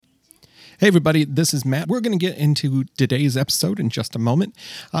Hey, everybody, this is Matt. We're going to get into today's episode in just a moment.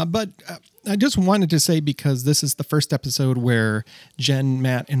 But I just wanted to say, because this is the first episode where Jen,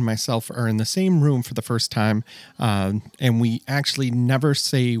 Matt, and myself are in the same room for the first time, and we actually never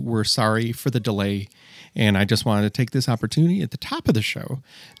say we're sorry for the delay. And I just wanted to take this opportunity at the top of the show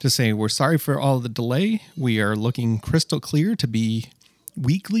to say we're sorry for all the delay. We are looking crystal clear to be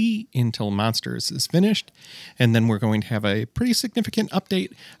weekly until Monsters is finished, and then we're going to have a pretty significant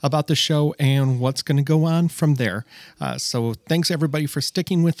update about the show and what's going to go on from there. So thanks everybody for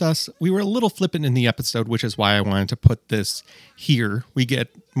sticking with us. We were a little flippant in the episode, which is why I wanted to put this here. We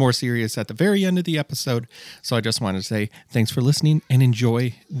get more serious at the very end of the episode, so I just wanted to say thanks for listening and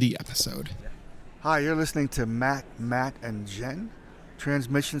enjoy the episode. Hi, you're listening to Matt, and Jen,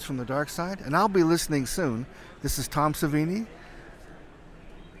 Transmissions from the Dark Side, and I'll be listening soon. This is Tom Savini,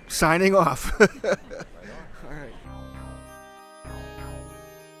 signing off. All right.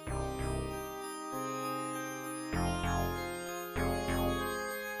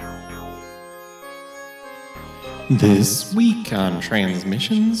 This week on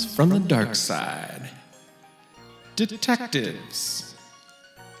Transmissions from the Dark Side. Detectives.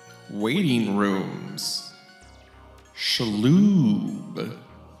 Waiting rooms. Shaloob.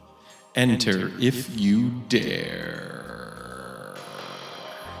 Enter if you dare.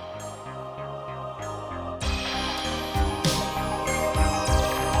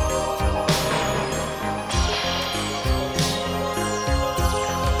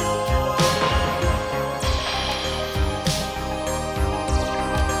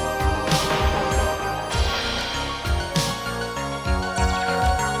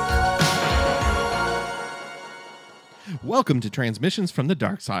 Welcome to Transmissions from the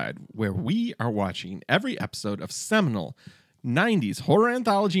Dark Side, where we are watching every episode of seminal 90s horror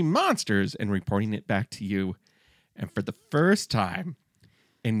anthology Monsters and reporting it back to you. And for the first time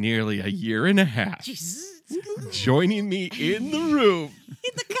in nearly a year and a half, joining me in the room,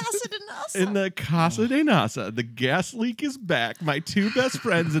 in the Casa de Nasa. In the Casa de Nasa, the gas leak is back. My two best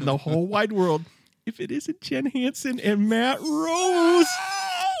friends in the whole wide world, if it isn't Jen Hansen and Matt Rose.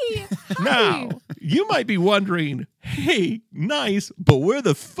 Hey! Now, you might be wondering, hey, nice, but where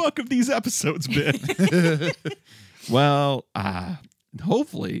the fuck have these episodes been? Well,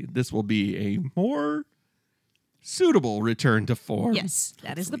 hopefully this will be a more suitable return to form. Yes,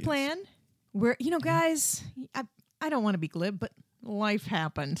 that is the plan. We're, guys, I don't want to be glib, but life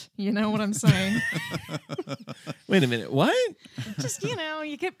happened. You know what I'm saying? Wait a minute, what? Just,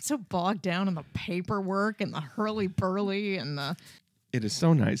 you get so bogged down in the paperwork and the hurly-burly and the... It is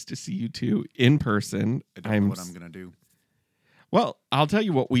so nice to see you two in person. I don't know what I'm going to do. Well, I'll tell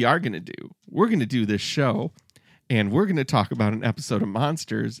you what we are going to do. We're going to do this show, and we're going to talk about an episode of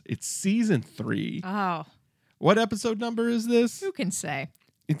Monsters. It's season 3. Oh. What episode number is this? Who can say?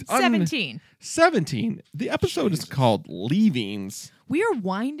 It's 17. 17. The episode is called Leavings. We are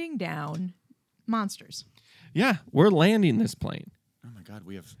winding down Monsters. Yeah, we're landing this plane. Oh my God,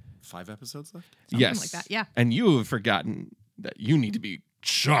 we have 5 episodes left? Something like that, yeah. And you have forgotten that you need to be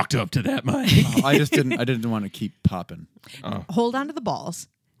chalked up to that mic. I didn't want to keep popping. Oh. Hold on to the balls.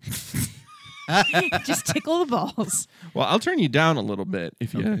 Just tickle the balls. Well, I'll turn you down a little bit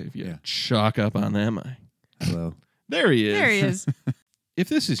if you chalk up on that mic. Hello. There he is. There he is. If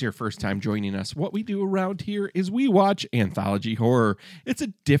this is your first time joining us, what we do around here is we watch anthology horror. It's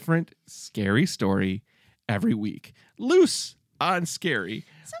a different, scary story every week. Loose on scary.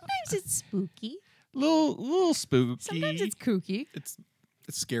 Sometimes it's spooky. Little spooky. Sometimes it's kooky. It's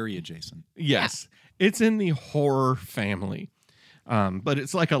scary adjacent. Yes. Yeah. It's in the horror family. But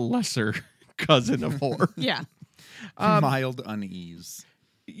it's like a lesser cousin of horror. Yeah. Mild unease.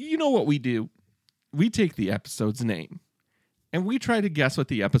 You know what we do? We take the episode's name and we try to guess what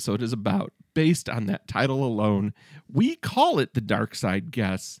the episode is about based on that title alone. We call it the Dark Side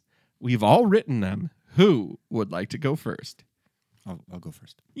Guess. We've all written them. Who would like to go first? I'll go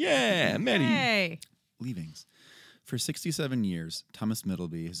first. Yeah, Maddie. Hey. Leavings. For 67 years, Thomas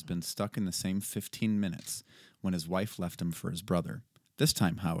Middleby has been stuck in the same 15 minutes when his wife left him for his brother. This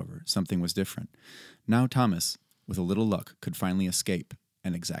time, however, something was different. Now Thomas, with a little luck, could finally escape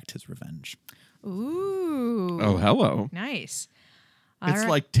and exact his revenge. Ooh. Oh, hello. Nice. It's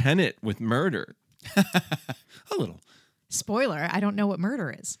like Tenet with murder. A little. Spoiler, I don't know what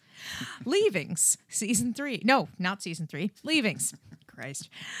murder is. Leavings, season 3. No, not season 3. Leavings. Christ.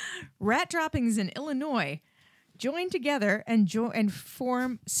 Rat droppings in Illinois join together and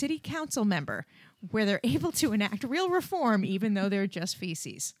form city council member, where they're able to enact real reform even though they're just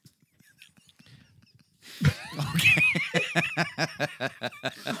feces. Okay.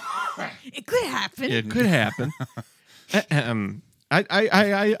 It could happen. It could happen.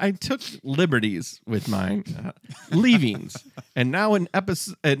 I took liberties with mine. Leavings, and now an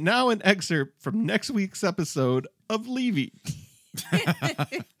excerpt from next week's episode of Leaving.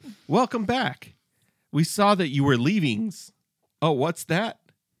 Welcome back. We saw that you were leavings. Oh, what's that?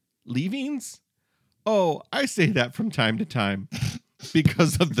 Leavings? Oh, I say that from time to time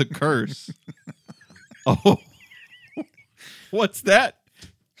because of the curse. Oh, what's that?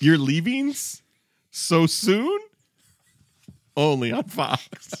 Your leavings? So soon? Only on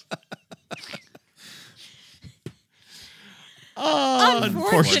Fox.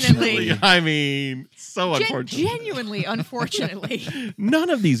 Unfortunately. I mean, so unfortunately. Genuinely, unfortunately.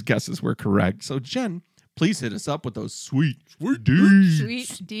 None of these guesses were correct. So, Jen, please hit us up with those sweet deeds. Sweet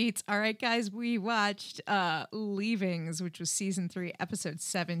deets. All right, guys, we watched Leavings, which was season 3, episode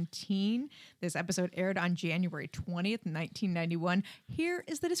 17. This episode aired on January 20th, 1991. Here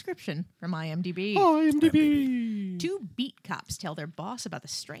is the description from IMDb. IMDb. 2 beat cops tell their boss about the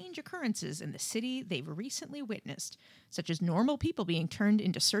strange occurrences in the city they've recently witnessed, such as normal people being turned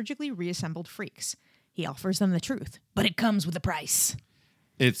into surgically reassembled freaks. He offers them the truth, but it comes with a price.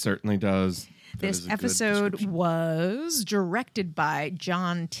 It certainly does. This episode was directed by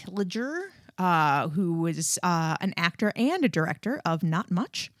John Tilliger, who was an actor and a director of Not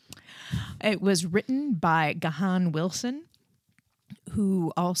Much. It was written by Gahan Wilson,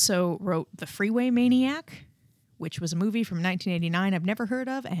 who also wrote The Freeway Maniac, which was a movie from 1989 I've never heard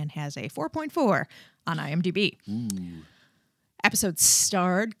of and has a 4.4 on IMDb. Ooh. Episode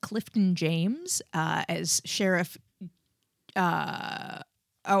starred Clifton James as Sheriff...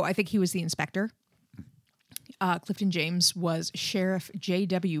 I think he was the inspector. Clifton James was Sheriff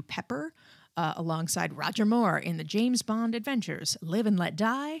J.W. Pepper, alongside Roger Moore in the James Bond adventures Live and Let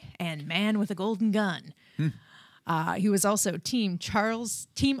Die and Man with a Golden Gun. He was also team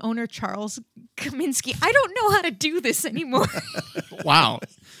owner Charles Kaminsky. I don't know how to do this anymore. Wow.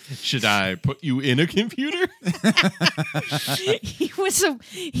 Should I put you in a computer?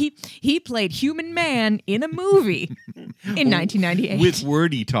 He played Human Man in a movie in 1998 With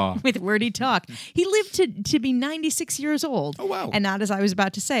wordy talk. With wordy talk. He lived to be 96 years old. Oh, wow. And not, as I was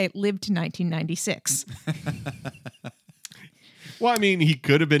about to say, lived to 1996. Well, I mean, he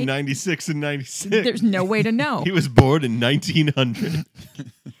could have been 96 and 96. There's no way to know. He was born in 1900.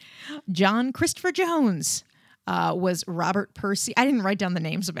 John Christopher Jones was Robert Percy. I didn't write down the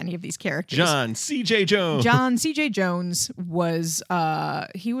names of any of these characters. John C.J. Jones. John C.J. Jones was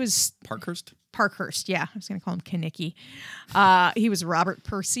he was Parkhurst? Parkhurst, yeah. I was going to call him Kanicki. He was Robert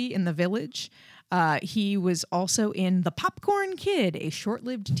Percy in The Village. He was also in The Popcorn Kid, a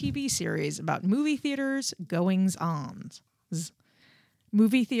short-lived TV series about movie theaters goings-on.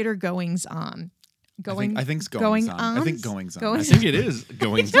 Movie theater goings-on. I think it's goings on. I think goings on. I think it is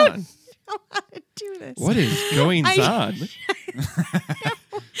goings on. I don't know how to do this. What is goings on?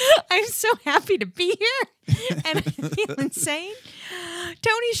 I'm so happy to be here, and I feel insane.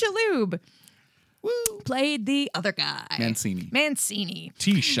 Tony Shalhoub played the other guy. Mancini.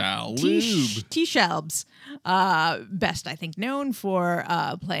 T-Shalbs. Best, I think, known for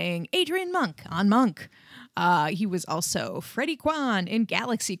playing Adrian Monk on Monk. He was also Freddie Kwan in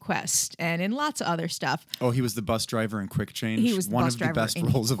Galaxy Quest and in lots of other stuff. Oh, he was the bus driver in Quick Change. He was one of the best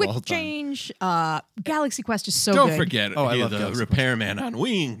roles of all time. Quick Change. Galaxy Quest is so Don't good. forget, I love the Galaxy repairman on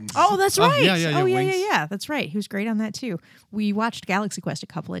Wings. Oh, that's right. Wings. Yeah. That's right. He was great on that too. We watched Galaxy Quest a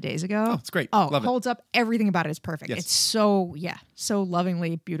couple of days ago. Oh, it's great. Oh, Love it. holds up. Everything about it is perfect. Yes. It's so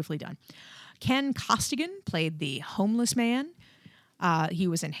lovingly, beautifully done. Ken Costigan played the homeless man. He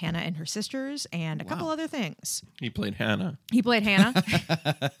was in Hannah and Her Sisters and a couple other things. He played Hannah.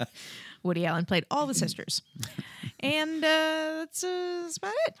 Woody Allen played all the sisters. And that's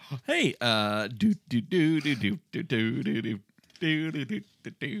about it. Hey, do do do do do do do do do do do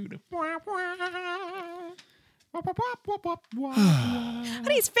do do. Honey,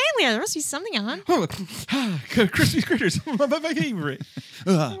 it's family. There must be something on. Oh, Crispy Critters, my favorite.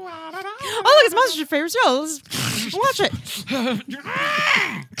 Oh, look, it's Monster's favorite show. Let's watch it. I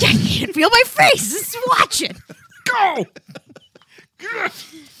can't feel my face. Let's watch it. Go!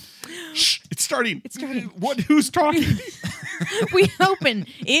 Shh, it's starting. What? Who's talking? We open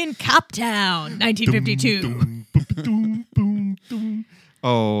in Coptown, 1952.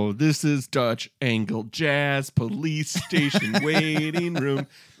 Oh, this is Dutch Angle Jazz Police Station Waiting Room.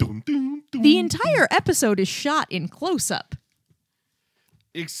 The entire episode is shot in close-up.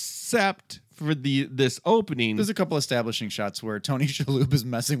 Except for this opening. There's a couple establishing shots where Tony Shalhoub is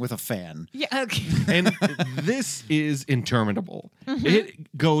messing with a fan. Yeah, okay. And this is interminable. Mm-hmm.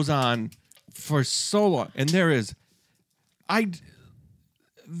 It goes on for so long. And there is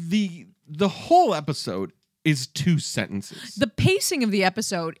the whole episode is 2 sentences. The pacing of the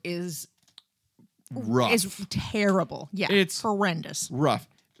episode is Rough. terrible. Yeah, It's horrendous. rough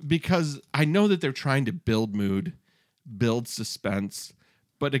because I know that they're trying to build mood, build suspense,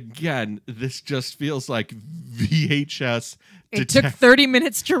 but again, this just feels like VHS. It took 30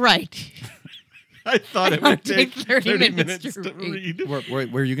 minutes to write. I thought it would take 30 30 minutes minutes to to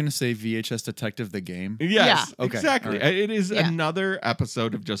read. Were you going to say VHS Detective the game? Yes, Yeah. Okay, exactly. all right. It is Yeah. another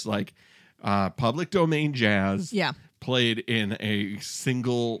episode of just like public domain jazz Yeah. played in a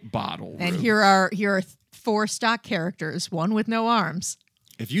single bottle And room. here are 4 stock characters, one with no arms.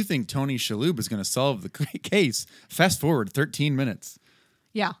 If you think Tony Shalhoub is going to solve the case, fast forward 13 minutes.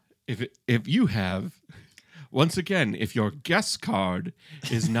 Yeah. If you have, once again, if your guest card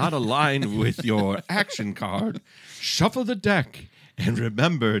is not aligned with your action card, shuffle the deck and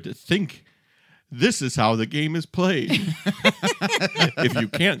remember to think this is how the game is played. If you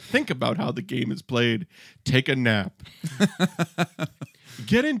can't think about how the game is played, take a nap.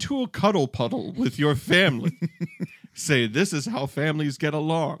 Get into a cuddle puddle with your family. Say this is how families get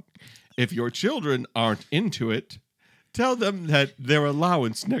along. If your children aren't into it, tell them that their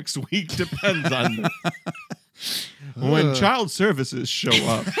allowance next week depends on them. When child services show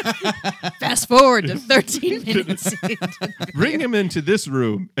up, Fast forward to 13 minutes. bring them into this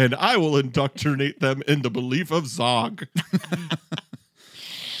room and I will indoctrinate them in the belief of Zog.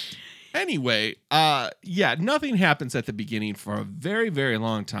 Anyway, yeah, nothing happens at the beginning for a very, very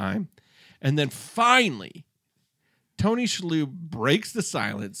long time. And then finally, Tony Shalhoub breaks the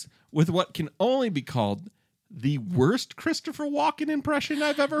silence with what can only be called the worst Christopher Walken impression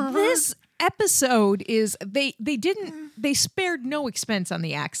I've ever heard. This episode is they spared no expense on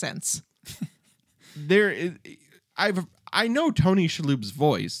the accents. There is, I know Tony Shalhoub's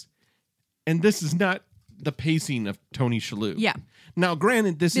voice, and this is not the pacing of Tony Shalhoub. Yeah. Now,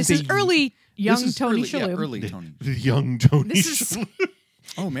 granted, this This is is early young is Tony early, yeah, Shalhoub. early Tony. young Tony This is Shalhoub.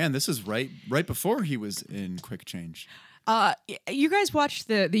 Oh man, this is right before he was in Quick Change. you guys watched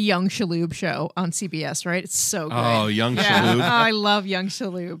the Young Shalhoub show on CBS, right? It's so good. Oh, young yeah. Shalhoub. I love Young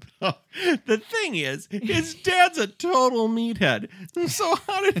Shalhoub. The thing is, his dad's a total meathead. So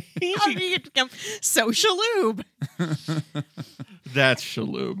how did he? How did he become so Shalhoub? That's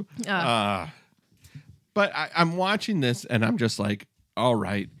Shalhoub. But I'm watching this and I'm just like, all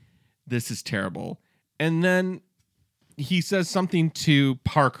right, this is terrible. And then he says something to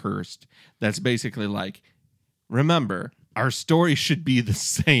Parkhurst that's basically like, remember, our story should be the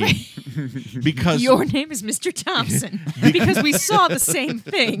same. Because Your name is Mr. Thompson because we saw the same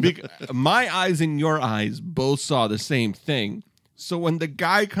thing. my eyes and your eyes both saw the same thing. So when the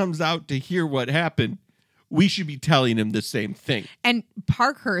guy comes out to hear what happened, we should be telling him the same thing. And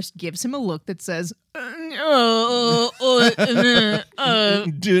Parkhurst gives him a look that says, Did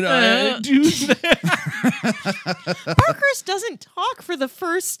I do that? Parkhurst doesn't talk for the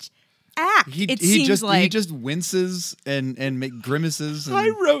first act. It seems like he just winces and make grimaces. And I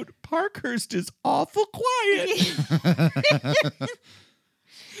wrote Parkhurst is awful quiet.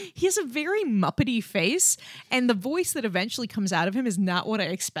 he has a very Muppety face, and the voice that eventually comes out of him is not what I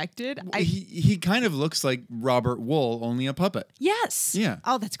expected. he kind of looks like Robert Wool, only a puppet. Yes. Yeah.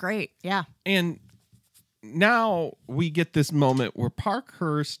 Oh, that's great. Yeah. And now we get this moment where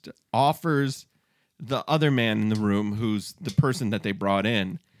Parkhurst offers the other man in the room, who's the person that they brought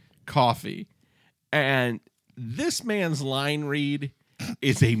in, coffee. And this man's line read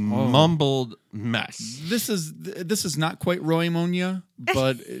is a mumbled mess. This is not quite Roy Monia,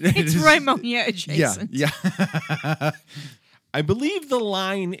 but It's Roy Monia adjacent. Yeah. I believe the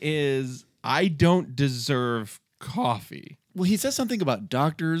line is, I don't deserve coffee. Well, he says something about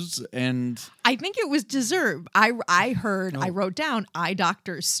doctors and I think it was deserve. I heard, I wrote down, eye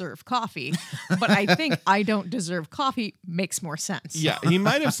doctors serve coffee, but I think I don't deserve coffee makes more sense. Yeah, he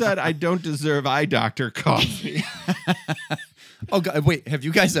might have said, I don't deserve eye doctor coffee. oh God, wait, have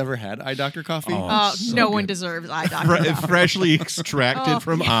you guys ever had eye doctor coffee? Oh. No one deserves eye doctor coffee. Freshly extracted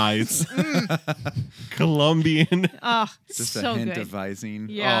from eyes. Colombian. Oh, Just so a hint good. of Visine.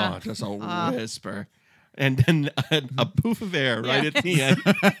 Yeah. Oh, just a whisper. And then a poof of air right at the end.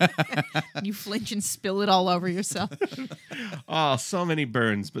 You flinch and spill it all over yourself. Oh, so many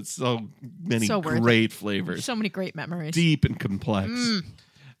burns, but so many So worth it. great flavors. So many great memories. Deep and complex.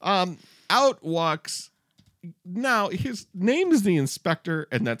 Out walks. Now, his name is the inspector,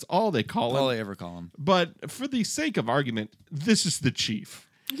 and that's all they call All him. I ever call him. But for the sake of argument, this is the chief.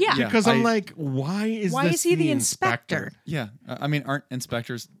 Yeah. Yeah. Because I'm I- like, why is Why this is he the inspector? Yeah, I mean, aren't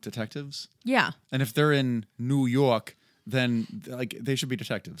inspectors detectives? Yeah. And if they're in New York, then like they should be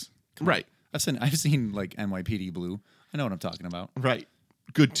detectives. Right, I've seen like NYPD Blue. I know what I'm talking about. right.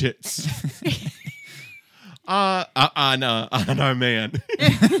 Good tits. On our man.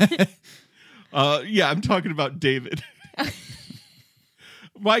 Yeah, I'm talking about David.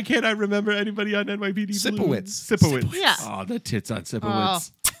 Why can't I remember anybody on NYPD Blue? Sipowicz. Yeah. Oh, the tits on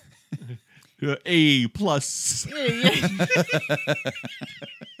Sipowicz. A plus.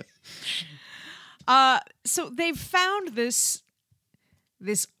 So they've found this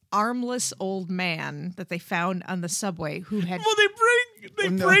armless old man that they found on the subway who had Well, they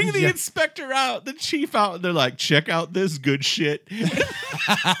bring the inspector out, the chief out, and they're like, check out this good shit. And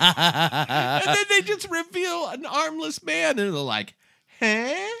then they just reveal an armless man, and they're like,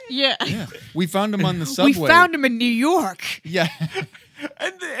 huh? yeah. We found him on the subway. We found him in New York. Yeah.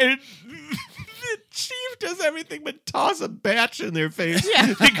 And the chief does everything but toss a batch in their face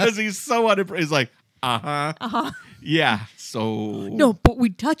because he's so unimpressed. He's like, yeah, so... No, but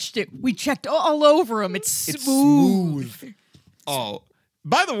we touched it. We checked all over him. It's smooth. Oh,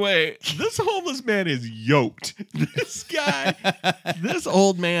 by the way, this homeless man is yoked. This guy, this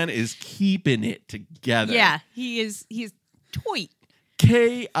old man is keeping it together. Yeah, he's toit.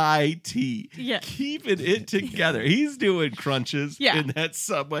 KIT. Yeah. Keeping it together. He's doing crunches Yeah. in that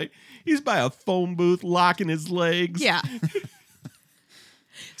subway. He's by a phone booth locking his legs. Yeah.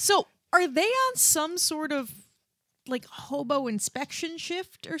 So, are they on some sort of like hobo inspection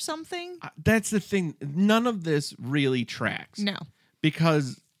shift or something? That's the thing. None of this really tracks. No.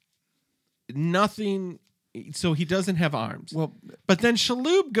 Because nothing. So he doesn't have arms. Well, but then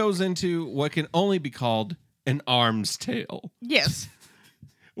Shaloub goes into what can only be called an arms tale, Yes.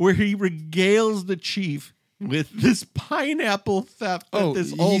 where he regales the chief with this pineapple theft that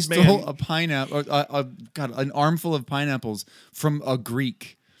this he old stole man. a pineapple. An armful of pineapples from a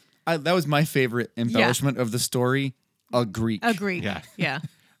Greek. That was my favorite embellishment of the story. A Greek. Agree. Yeah. Yeah.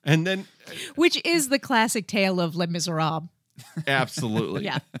 And then, Which is the classic tale of Les Miserables. absolutely.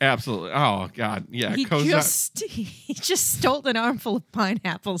 Yeah. Absolutely. Oh, God. Yeah. He Cosette- just stole an armful of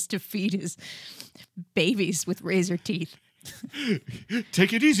pineapples to feed his babies with razor teeth.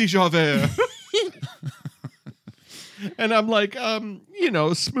 Take it easy, Javert. And I'm like,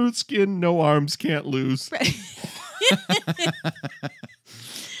 smooth skin, no arms, can't lose.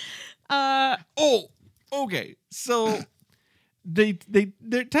 Oh, okay. So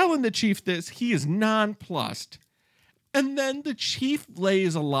they're telling the chief this. He is nonplussed. And then the chief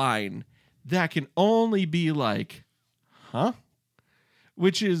lays a line that can only be like, huh?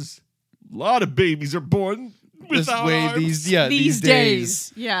 Which is, a lot of babies are born This without way, arms. these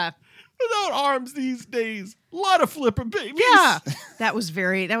days. Yeah. Without arms these days. A lot of flipper babies. Yeah. That was a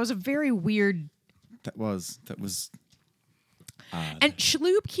very weird. That was. And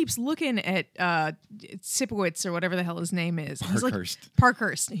Shaloub keeps looking at Sipowicz or whatever the hell his name is. He's like, Parkhurst.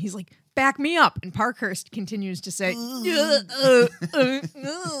 Parkhurst. And he's like, back me up. And Parkhurst continues to say,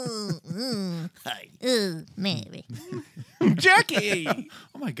 Maybe. Jackie.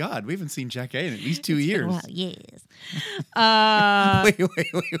 Oh my God, we haven't seen Jack A in at least 2 years. Well, yes.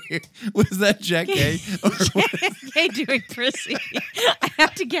 Wait. Was that Jack A? Hey, doing Prissy. I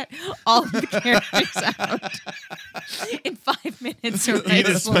have to get all of the characters out in 5 minutes. Or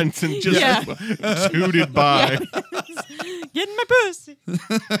Edith Spencer just tooted by. Getting my pussy.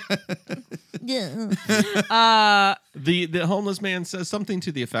 Yeah. The homeless man says something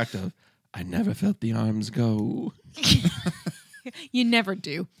to the effect of, I never felt the arms go. You never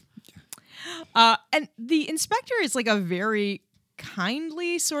do. And the inspector is like a very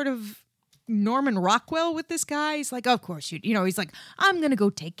kindly sort of Norman Rockwell with this guy. He's like, of course, he's like, I'm going to go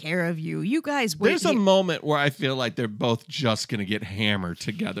take care of you. You guys wait. There's a moment where I feel like they're both just going to get hammered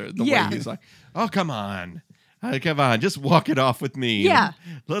together. The way he's like, oh, come on. Come on, just walk it off with me. Yeah.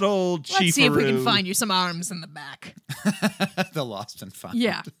 Little old Chief Let's see if we can Aru. find you some arms in the back. The lost and found.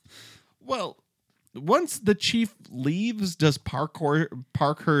 Yeah. Well, once the chief leaves, does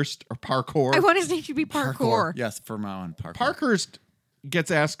Parkhurst or Parkour? I want his name to be Parkour. Yes, from now on, Parkour. Parkhurst gets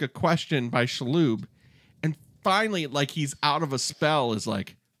asked a question by Shaloub, and finally, like he's out of a spell, is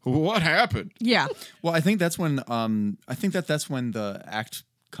like, what happened? Yeah. Well, I think that's when that's when the act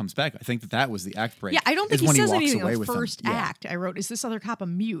comes back. I think that was the act break. Yeah, I don't think is he when says walks anything away in the with them. first Yeah. act. I wrote, is this other cop a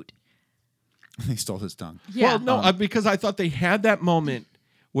mute? They stole his tongue. Yeah. Well, no, because I thought they had that moment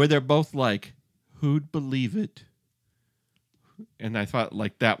where they're both like, who'd believe it? And I thought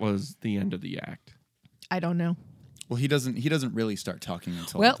like that was the end of the act. I don't know. Well, he doesn't really start talking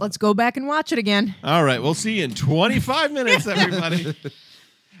until. Well, let's go back and watch it again. All right, we'll see you in 25 minutes, everybody.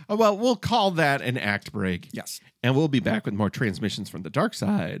 Well, we'll call that an act break. Yes. And we'll be back with more transmissions from the dark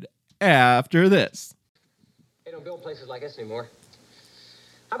side after this. They don't build places like this anymore.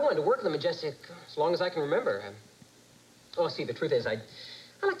 I've wanted to work in the Majestic as long as I can remember. See, the truth is, I'd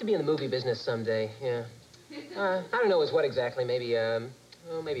like to be in the movie business someday, yeah. I don't know as what exactly. Maybe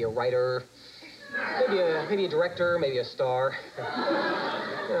maybe a writer, maybe a director, maybe a star.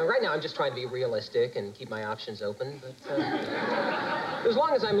 Right now, I'm just trying to be realistic and keep my options open. But as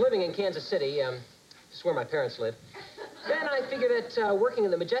long as I'm living in Kansas City, just where my parents live, then I figure that working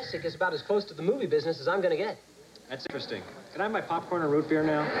in the Majestic is about as close to the movie business as I'm going to get. That's interesting. Can I have my popcorn and root beer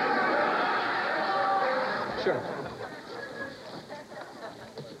now? Sure.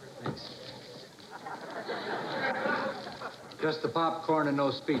 Just the popcorn and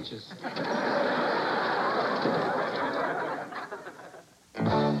no speeches.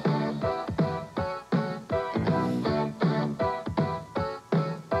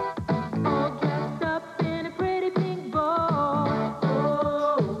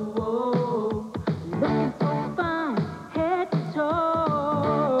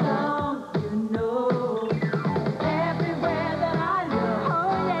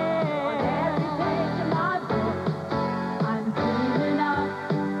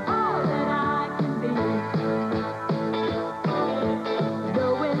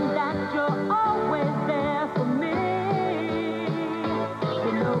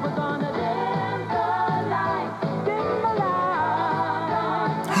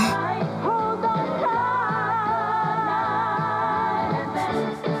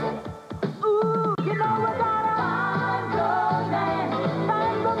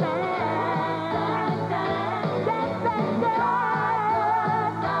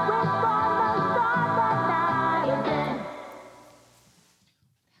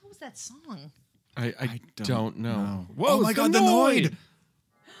 That song? I don't know. Whoa, oh my God, the Noid!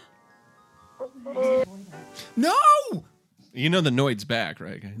 No! You know the Noid's back,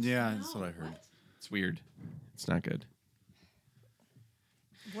 right, guys? Yeah, that's what I heard. It's weird. It's not good.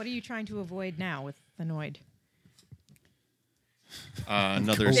 What are you trying to avoid now with the Noid?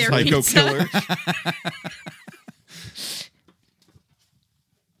 Another Their psycho pizza. killer.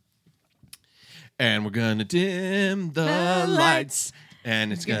 And we're gonna dim the lights.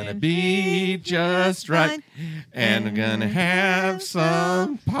 And it's gonna be just right. And we're gonna have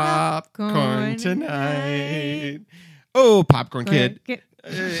some popcorn tonight. Oh, popcorn kid.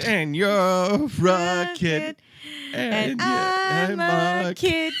 And you're a kid. And I'm a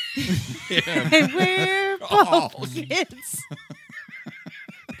kid. And we're both kids.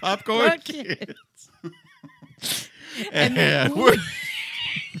 Popcorn kids. And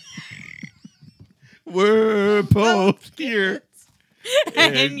we're both here.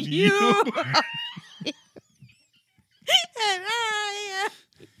 And you are and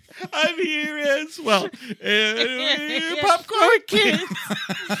I'm here as well. And we're popcorn kids.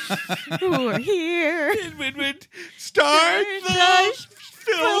 who are here. And when we start the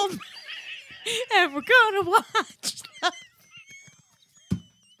film. And we're gonna watch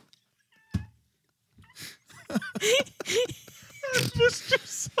I missed you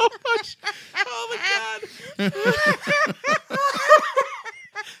so much. Oh my God.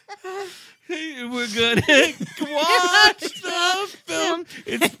 Hey, we're gonna watch the film.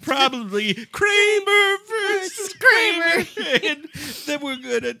 It's probably Kramer versus Kramer. And then we're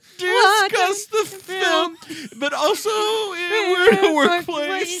gonna discuss the film, but also we're in a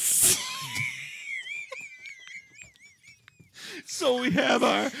workplace. So we have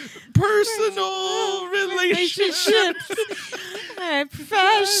our personal relationships. Our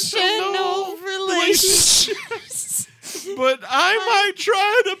professional relationships. But I might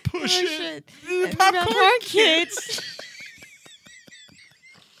try to push it. Popcorn kids.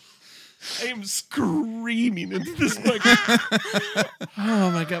 I am screaming into this microphone.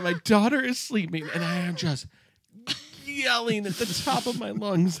 Oh my God, my daughter is sleeping and I am just yelling at the top of my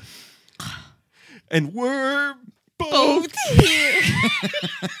lungs. And we're both here.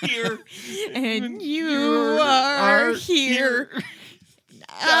 Here. And you are here.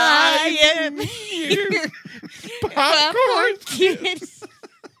 I am here. Popcorn kids.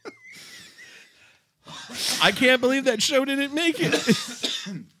 I can't believe that show didn't make it.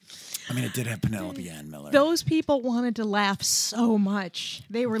 I mean, it did have Penelope Ann Miller. Those people wanted to laugh so much.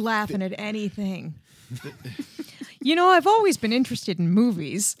 They were laughing at anything. You know, I've always been interested in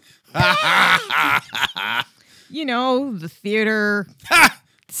movies. You know, the theater.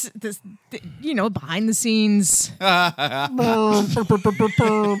 Behind the scenes.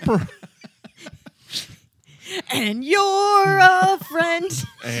 And you're a friend.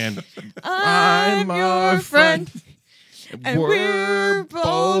 And I'm your friend. And we're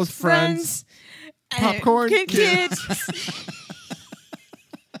both friends. Popcorn kids.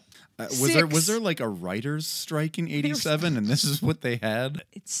 Was there like a writer's strike in '87, and this is what they had?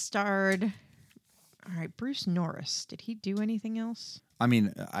 It starred. All right, Bruce Norris. Did he do anything else? I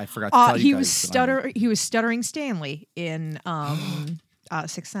mean, I forgot to tell you guys. He was stuttering Stanley in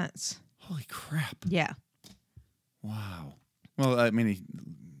Sixth Sense. Holy crap! Yeah. Wow. Well, I mean,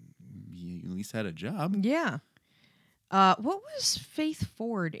 he at least had a job. Yeah. What was Faith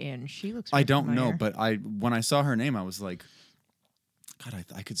Ford in? She looks. I don't familiar. know, but when I saw her name, I was like, God,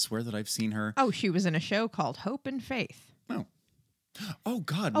 I could swear that I've seen her. Oh, she was in a show called Hope and Faith. Oh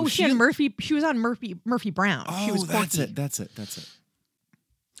God. Oh, she had Murphy. She was on Murphy Brown. Oh, she was quirky. That's it.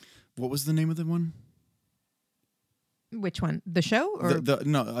 What was the name of the one? Which one? The show? Or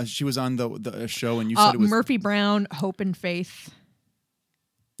No, she was on the show, and you said it was Murphy Brown, Hope and Faith.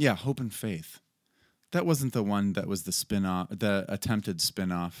 Yeah, Hope and Faith. That wasn't the one that was the spin-off, the attempted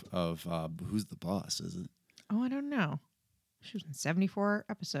spin-off of Who's the Boss, is it? Oh, I don't know. She was in 74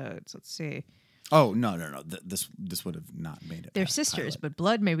 episodes. Let's see. Oh, no. This would have not made it. They're sisters, but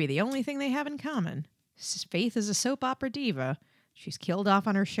blood may be the only thing they have in common. Faith is a soap opera diva. She's killed off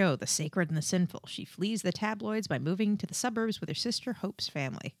on her show, The Sacred and the Sinful. She flees the tabloids by moving to the suburbs with her sister Hope's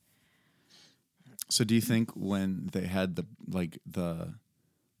family. So do you think when they had the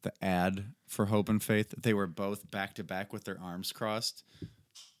ad for Hope and Faith, that they were both back to back with their arms crossed?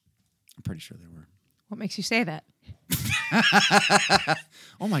 I'm pretty sure they were. What makes you say that?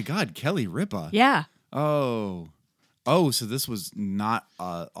 Oh my God, Kelly Ripa. Yeah. Oh, so this was not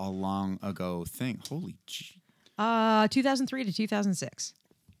a long ago thing. Holy gee. 2003 to 2006.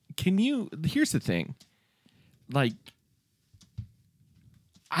 Here's the thing. Like,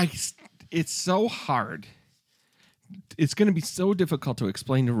 it's so hard. It's going to be so difficult to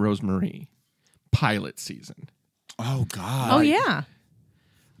explain to Rosemarie pilot season. Oh God. Oh yeah.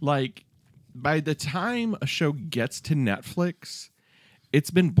 Like, by the time a show gets to Netflix,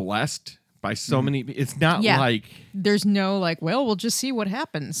 it's been blessed by so many. It's not like there's no we'll just see what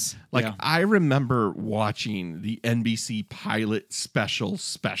happens. Like, I remember watching the NBC pilot special.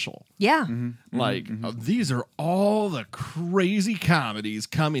 Yeah. These are all the crazy comedies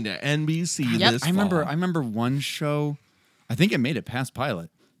coming to NBC this fall. I remember one show, I think it made it past pilot,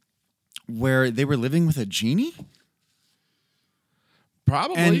 where they were living with a genie.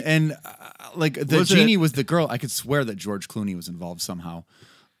 Probably. And the genie was the girl. I could swear that George Clooney was involved somehow.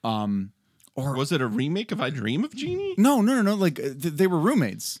 Or was it a remake of I Dream of Jeannie? No. Like they were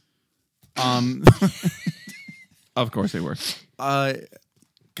roommates. Of course they were. God,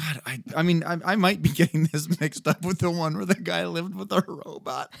 I mean, I might be getting this mixed up with the one where the guy lived with a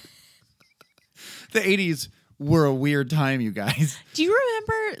robot. The 80s were a weird time, you guys. Do you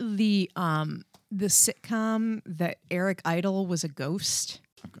remember the sitcom that Eric Idle was a ghost?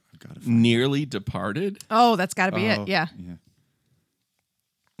 I've got it. Nearly Departed? Oh, that's got to be it. Yeah.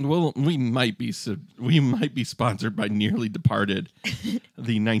 Well, we might be sponsored by Nearly Departed,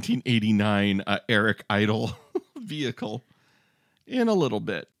 the 1989 Eric Idle vehicle, in a little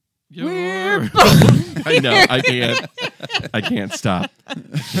bit. I know I can't stop.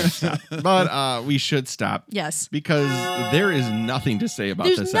 But we should stop. Yes, because there is nothing to say about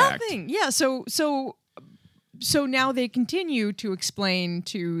this act. There's nothing. Yeah. So now they continue to explain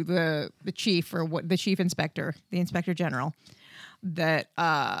to the chief, or what the chief inspector, the inspector general, that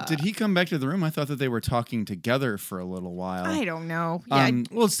did he come back to the room? I thought that they were talking together for a little while. I don't know. Yeah.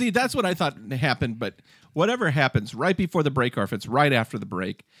 Well, see, that's what I thought happened, but whatever happens right before the break, or if it's right after the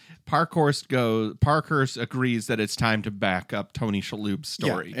break, Parkhurst agrees that it's time to back up Tony Shalhoub's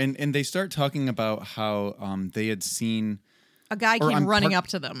story. Yeah, and they start talking about how they had seen a guy came running up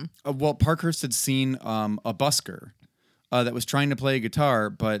to them. Well, Parkhurst had seen a busker that was trying to play a guitar,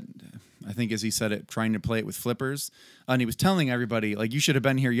 but I think, as he said it, trying to play it with flippers. And he was telling everybody, you should have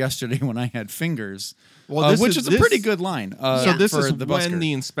been here yesterday when I had fingers. Well, which is a pretty good line. So this is when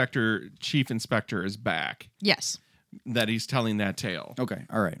the chief inspector is back. Yes. That he's telling that tale. Okay.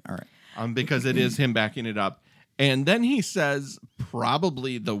 All right. Because it is him backing it up. And then he says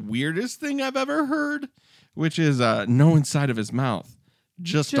probably the weirdest thing I've ever heard, which is no inside of his mouth.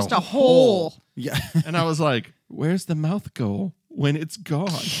 Just a hole. Yeah. And I was like, where's the mouth go when it's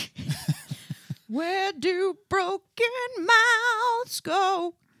gone? Where do broken mouths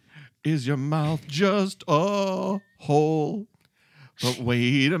go? Is your mouth just a hole? But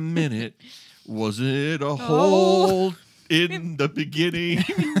wait a minute. Was it a hole in the beginning?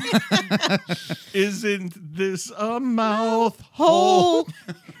 Isn't this a mouth hole?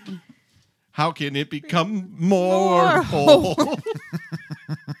 How can it become more whole?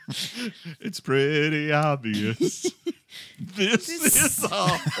 It's pretty obvious. This is a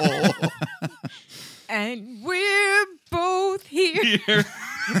hole. And we're both here.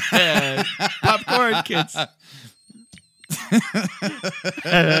 And popcorn kids. happened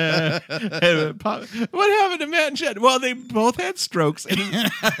to Matt and Jen? Well, they both had strokes. And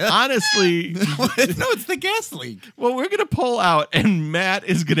honestly, No, it's the gas leak. well, we're going to pull out, and Matt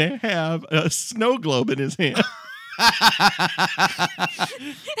is going to have a snow globe in his hand.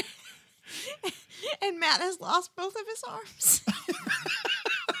 And Matt has lost both of his arms.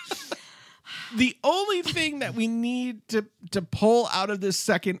 The only thing that we need to pull out of this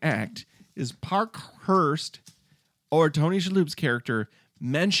second act is Parkhurst or Tony Shalhoub's character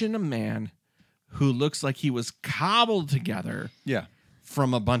mention a man who looks like he was cobbled together Yeah.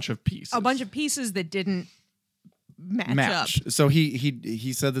 from a bunch of pieces. A bunch of pieces that didn't match up. So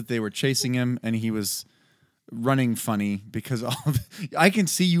he said that they were chasing him and he was running funny because I can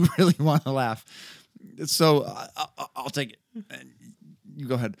see you really want to laugh. So I'll take it. You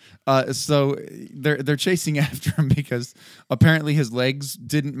go ahead. So they're chasing after him because apparently his legs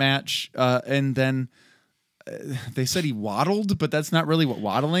didn't match, and then they said he waddled, but that's not really what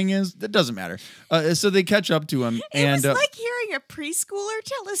waddling is. That doesn't matter. So they catch up to him, It was like hearing a preschooler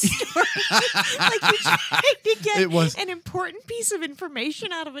tell a story. Like you're trying to get an important piece of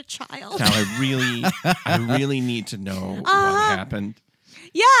information out of a child. Now I really need to know what happened.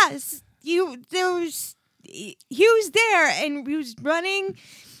 Yes, he was there and he was running,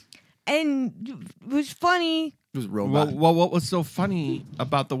 and it was funny. It was a robot. Well, what was so funny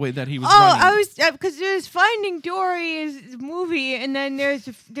about the way that he was Oh, running? I was because there's Finding Dory is a movie, and then there's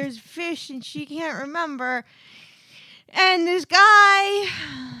fish, and she can't remember, and this guy.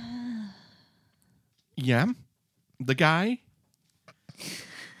 Yeah, the guy.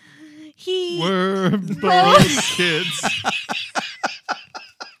 We're both kids.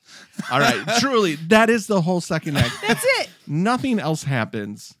 All right, truly, that is the whole second act. That's it. Nothing else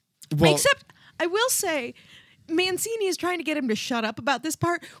happens. Well, Except, I will say, Mancini is trying to get him to shut up about this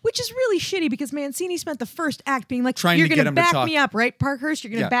part, which is really shitty because Mancini spent the first act being like, Trying "You're to going get to him to back talk." me up, right, Parkhurst?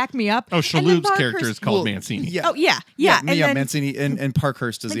 You're going to Yeah. back me up." Oh, And then Shalhoub's character is Parkhurst- called Mancini. Yeah. Oh yeah, and then Mancini and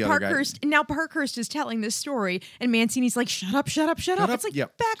Parkhurst is like the other guy. Parkhurst, and now Parkhurst is telling this story, and Mancini's like, "Shut up, shut up, shut up." up. It's like,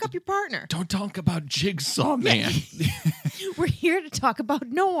 Yep. back up your partner. Don't talk about Jigsaw Man. We're here to talk about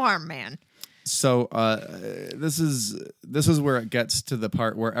No Arm Man. So this is where it gets to the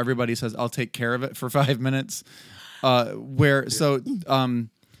part where everybody says, "I'll take care of it" for 5 minutes. The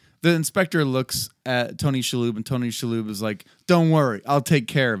inspector looks at Tony Shalhoub, and Tony Shalhoub is like, "Don't worry, I'll take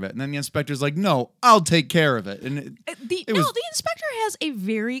care of it." And then the inspector's like, "No, I'll take care of it." And The inspector has a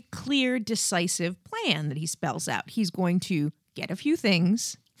very clear, decisive plan that he spells out. He's going to get a few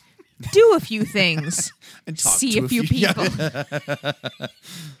things, do a few things, And talk see to a a few few- people.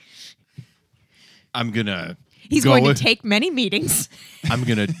 I'm gonna. He's go going to in- take many meetings. I'm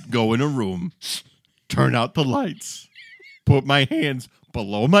gonna go in a room, turn out the lights, put my hands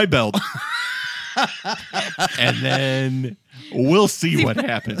below my belt, and then we'll see what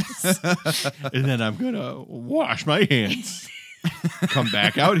happens. And then I'm gonna wash my hands, come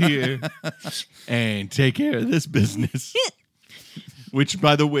back out here, and take care of this business. Which,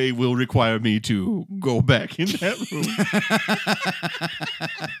 by the way, will require me to go back in that room,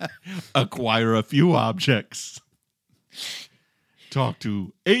 acquire a few objects, talk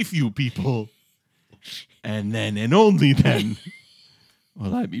to a few people, and then and only then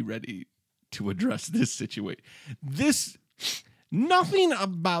will I be ready to address this situation. Nothing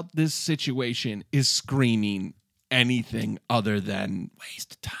about this situation is screaming anything other than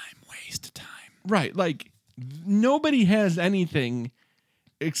waste of time. Right, like nobody has anything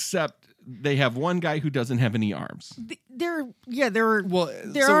except they have one guy who doesn't have any arms. There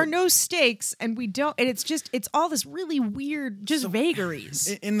so- are no stakes, and we don't. And it's all this really weird, just vagaries.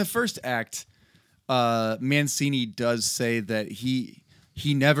 in the first act, Mancini does say that he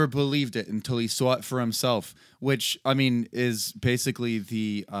never believed it until he saw it for himself, which I mean is basically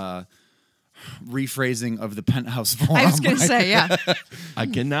the rephrasing of the Penthouse forum. I was going to say, yeah. I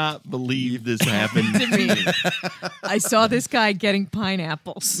cannot believe this happened To me, I saw this guy getting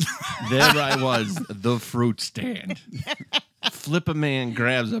pineapples. There I was, the fruit stand. Flip-a man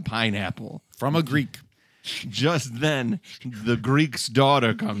grabs a pineapple. from a Greek. Just then, the Greek's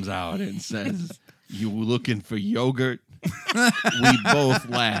daughter comes out and says, "You looking for yogurt?" We both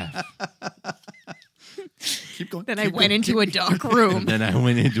laugh. Keep going. Then I went into a dark room. Then I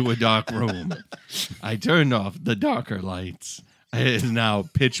went into a dark room. I turned off the darker lights. It is now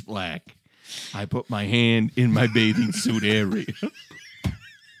pitch black. I put my hand in my bathing suit area.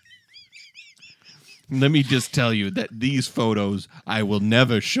 Let me just tell you that these photos I will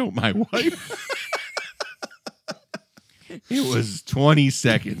never show my wife. It was 20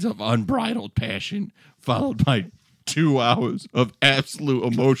 seconds of unbridled passion, followed by 2 hours of absolute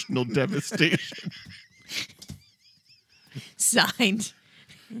emotional devastation. Signed,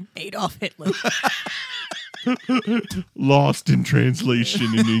 Adolf Hitler. Lost in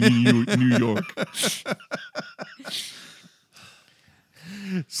translation in New York.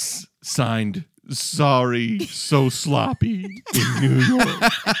 Signed, sorry, so sloppy in New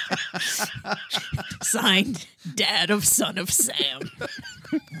York. Signed, Dad of Son of Sam.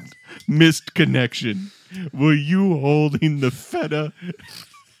 Missed connection. Were you holding the feta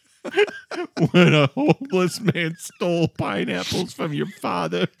when a homeless man stole pineapples from your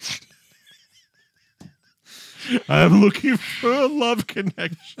father? I'm looking for a love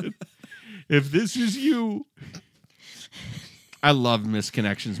connection. If this is you. I love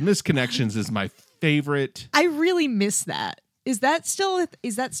Misconnections. Misconnections is my favorite. I really miss that. Is that still a I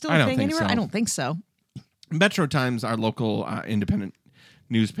thing don't think anywhere? so. I don't think so. Metro Times, our local independent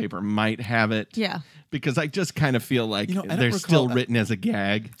newspaper, might have it. Yeah. Because I just kind of feel like I don't they're still recall- written as a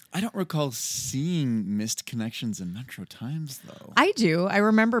gag. I don't recall seeing missed connections in Metro Times, though. I do. I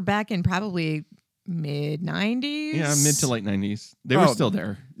remember back in probably mid 90s. Yeah, mid to late 90s. They were still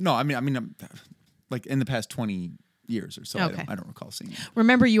there. No, I mean, like in the past 20 years or so. Okay. I don't recall seeing it.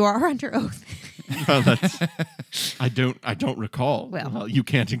 Remember, you are under oath. Well, I don't recall. Well. You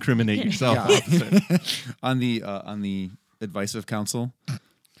can't incriminate yourself. Yeah. Officer. On the advice of counsel,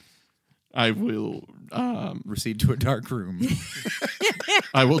 I will proceed to a dark room.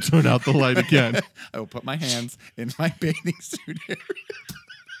 I will turn out the light again. I will put my hands in my bathing suit area.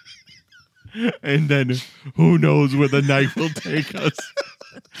 And then who knows where the night will take us.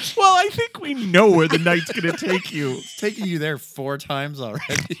 Well, I think we know where the night's going to take you. It's taking you there 4 times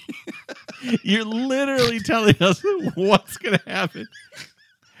already. You're literally telling us what's going to happen.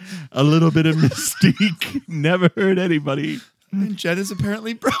 A little bit of mystique never hurt anybody. And Jen is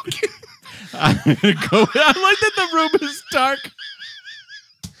apparently broken. I'm going to go. I like that the room is dark,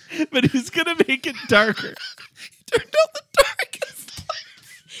 but he's going to make it darker. Turned out the darkest.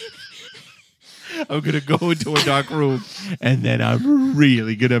 I'm going to go into a dark room, and then I'm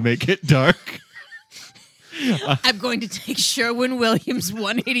really going to make it dark. I'm going to take Sherwin-Williams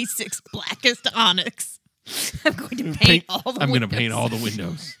 186 Blackest Onyx. I'm going to paint all the windows. I'm going to paint all the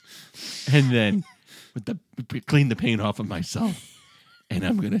windows. And then clean the paint off of myself. And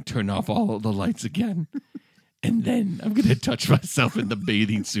I'm going to turn off all of the lights again. And then I'm going to touch myself in the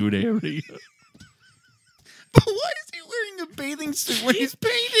bathing suit area. But why is he wearing a bathing suit when he's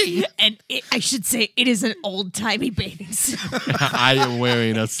painting? And I should say it is an old-timey bathing suit. I am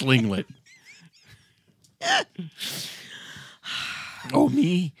wearing a slinglet. Oh,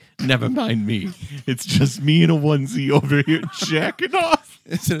 me? Never mind me. It's just me in a onesie over here jacking off.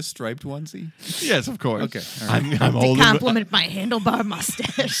 Is it a striped onesie? Yes, of course. Okay. All right. I'm To holding compliment my handlebar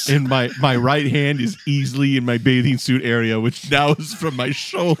mustache. and my right hand is easily in my bathing suit area, which now is from my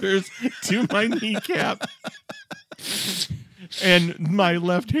shoulders to my kneecap. And my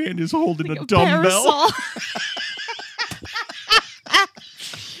left hand is holding a dumbbell Parasol.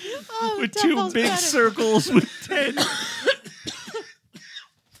 Oh, with the 2 dumbbell's big better. circles with 10.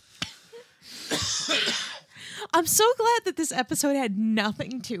 I'm so glad that this episode had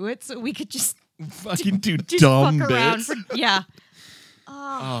nothing to it, so we could just Fucking do just dumb fuck around bits. for yeah.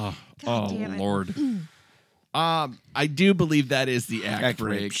 Oh, damn it. Lord. I do believe that is the act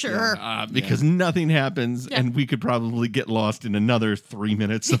break. Sure. Because nothing happens, and we could probably get lost in another 3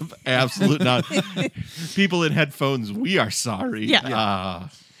 minutes of absolute not. People in headphones, we are sorry. Yeah.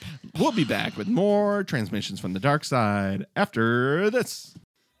 We'll be back with more transmissions from the dark side after this.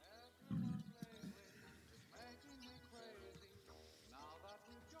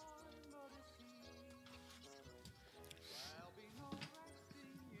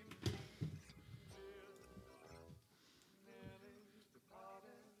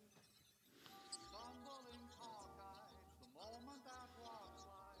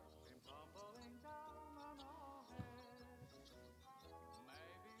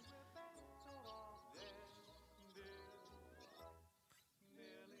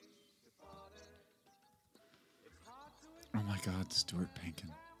 Oh my God, Stuart Pankin.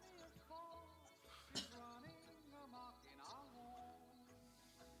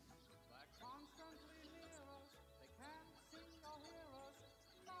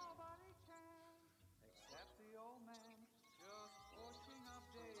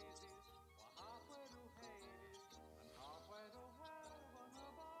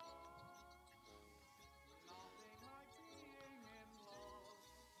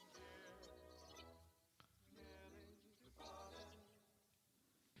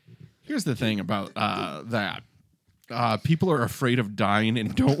 Here's the thing about that. People are afraid of dying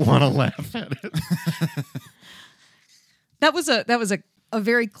and don't want to laugh at it. That was a a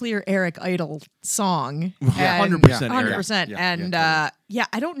very clear Eric Idle song. Yeah, And- 100% Eric. 100%. Yeah, And yeah,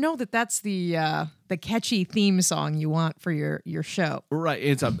 I don't know that that's the catchy theme song you want for your show. Right.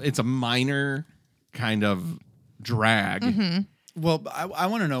 It's a minor kind of drag. Mm-hmm. Well, I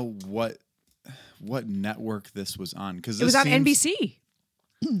want to know what network this was on, because It was on NBC.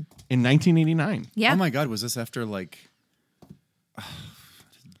 In 1989. Yeah. Oh my God, was this after like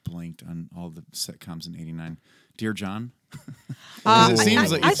blanked on all the sitcoms in '89? Dear John. I it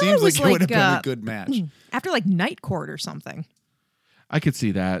seems like thought it would have been uh, a good match. after like Night Court or something. I could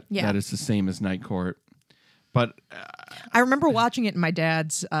see that. Yeah. That is the same as Night Court. But I remember watching it in my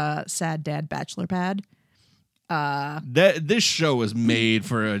dad's Sad Dad Bachelor Pad. this show was made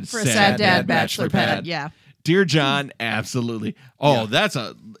for a For a Sad Dad Bachelor Pad. Yeah. Dear John, absolutely. Oh, that's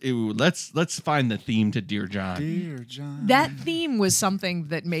let's find the theme to Dear John. Dear John. That theme was something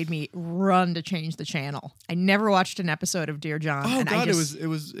that made me run to change the channel. I never watched an episode of Dear John. Oh and God, I just, it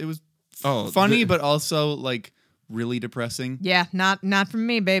was Oh, funny, but also like really depressing. yeah, not from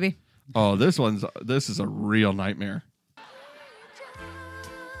me, baby. Oh, this is a real nightmare.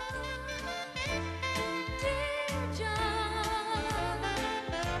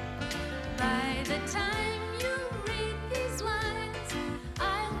 By the time you read these lines,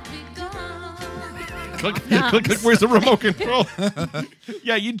 I'll be gone. Click, where's the remote control?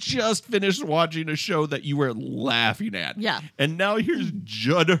 Yeah, you just finished watching a show that you were laughing at. Yeah. And now here's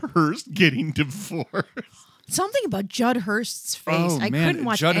Judd Hurst getting divorced. Something about Judd Hurst's face. Oh I man, couldn't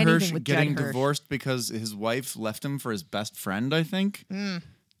watch Judd anything Hirsch with getting Judd Hirsch. divorced because his wife left him for his best friend. I think.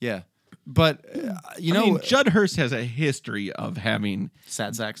 Yeah, but you know, Judd Hurst has a history of having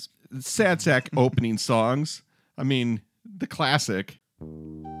sad sacks. sad sack opening songs. I mean, the classic.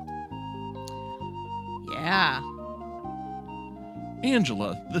 Yeah.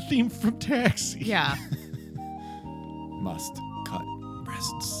 Angela, the theme from Taxi. Yeah. Must cut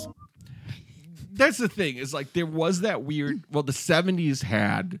breasts. That's the thing, is like there was that weird, well, the 70s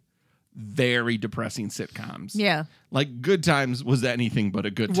had very depressing sitcoms. Yeah. Like Good Times was anything but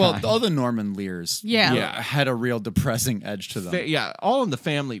a good Well, time. all the Norman Lears, Yeah. had a real depressing edge to them. Yeah, All in the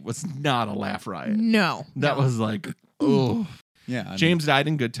Family was not a laugh riot. No. That was like, oh. Yeah, I mean, James died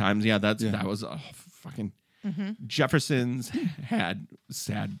in Good Times. Yeah, that Yeah. was fucking. Jefferson's had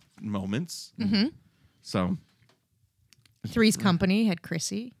sad moments. So, Three's Company had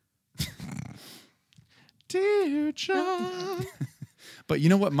Chrissy. Dear John. but you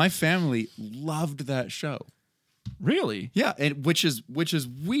know what? My family loved that show. Really? Yeah, and which is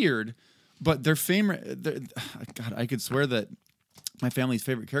weird, but their favorite. God, I could swear that my family's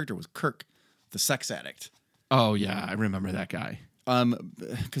favorite character was Kirk, the sex addict. Oh yeah, I remember that guy.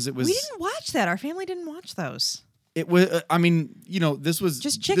 Because it was. We didn't watch that. Our family didn't watch those. It was. I mean, you know, this was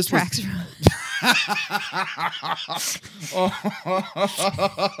Just chick this was- tracks.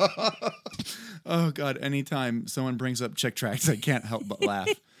 Oh God! Anytime someone brings up Chick Tracts, I can't help but laugh.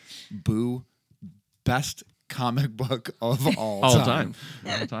 Boo! Best comic book of all time.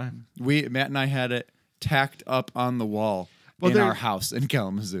 All the time. Matt and I had it tacked up on the wall in there- our house in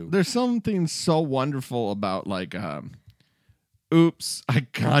Kalamazoo. There's something so wonderful about like, oops, I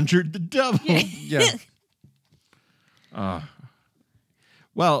conjured the devil. Yeah.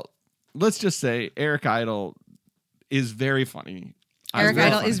 Well, let's just say Eric Idle is very funny. Eric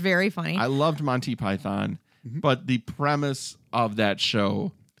Idle is very funny. I loved Monty Python, but the premise of that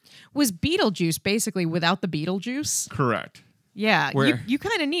show, Was Beetlejuice basically without the Beetlejuice? correct. Yeah. Where- You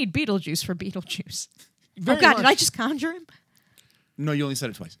kind of need Beetlejuice for Beetlejuice. Very oh, God. Did much. I just conjure him? No, you only said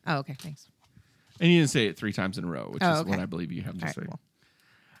it twice. Oh, okay. Thanks. And you didn't say it 3 times in a row, which Oh, is okay. what I believe you have to All right, say. cool.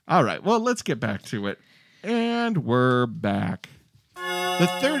 All right. Well, let's get back to it. And we're back. The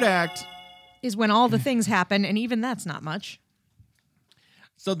third act. Is when all the things happen, and even that's not much.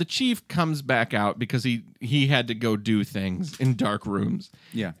 So the chief comes back out because he had to go do things in dark rooms.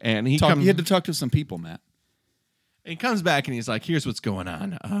 Yeah. And he He had to talk to some people, Matt. he comes back and he's like, here's what's going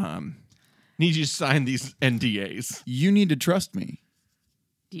on. Need you to sign these NDAs. You need to trust me.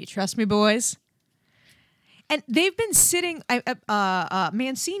 Do you trust me, boys? And they've been sitting.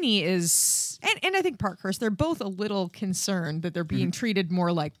 Mancini is, and I think Parkhurst. They're both a little concerned that they're being treated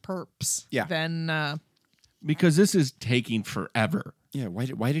more like perps Yeah. than. Because this is taking forever. Yeah,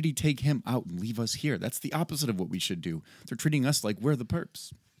 why did he take him out and leave us here? That's the opposite of what we should do. They're treating us like we're the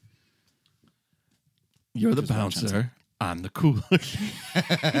perps. You're the Which is what Johnson- bouncer. I'm the cooler.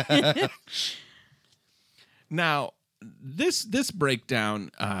 Now, this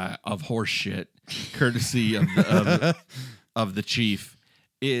breakdown of horse shit, courtesy of the chief,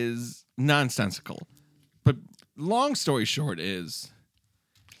 is nonsensical. But long story short is,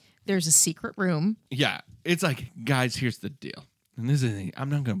 There's a secret room. yeah, it's like, guys, here's the deal. and this is, I'm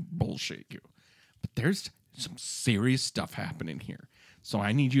not going to bullshit you, but there's some serious stuff happening here. So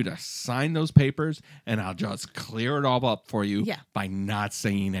I need you to sign those papers, and I'll just clear it all up for you by not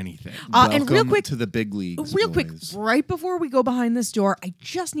saying anything. And real Welcome quick, to the big leagues. real quick, boys. right before we go behind this door, I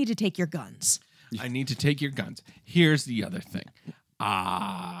just need to take your guns. I need to take your guns. Here's the other thing.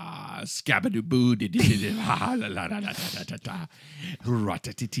 Scabadoo-boo,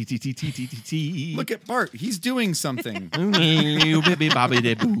 Look at Bart. He's doing something.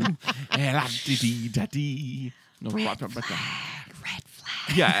 Red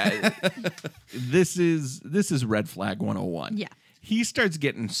flag. Yeah, this is red flag 101. Yeah. He starts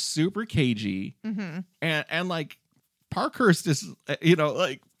getting super cagey, and like Parkhurst is,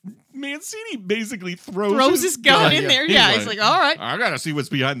 like Mancini basically throws his gun in there. Yeah, he's like, all right. I gotta see what's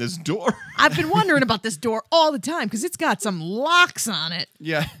behind this door. I've been wondering about this door all the time because it's got some locks on it.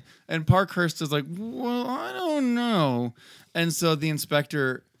 Yeah. And Parkhurst is like, well, I don't know. And so the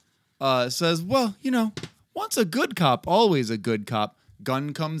inspector says, well, once a good cop, always a good cop.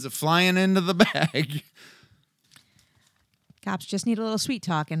 Gun comes flying into the bag. Cops just need a little sweet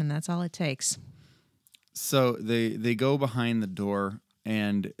talking, and that's all it takes. So they go behind the door,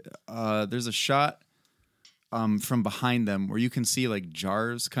 and there's a shot from behind them where you can see like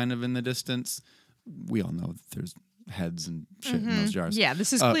jars kind of in the distance. We all know that there's heads and shit in those jars. Yeah,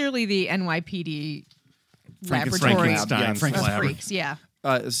 this is clearly the NYPD laboratory Frankenstein's of lab. freaks. Yeah.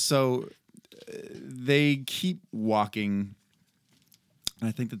 So they keep walking. And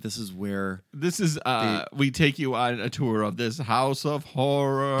I think that this is where This is we take you on a tour of this house of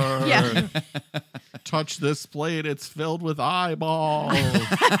horror. Yeah. Touch this plate, it's filled with eyeballs.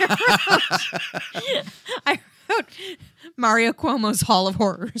 I wrote Mario Cuomo's Hall of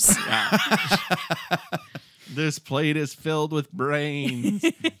Horrors. This plate is filled with brains.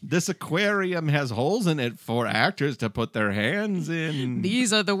 This aquarium has holes in it for actors to put their hands in.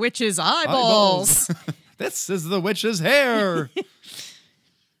 These are the witch's eyeballs. this is the witch's hair.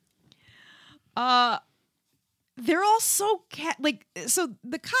 They're all so so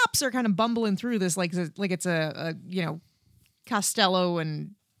the cops are kind of bumbling through this like it's a Costello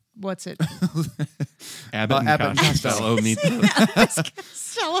and what's it? Abbott and Costello meet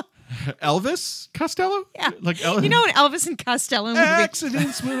Costello. Elvis Costello? Yeah. Like You know when Elvis and Costello would be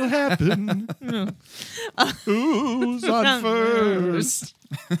accidents will happen. Who's on first?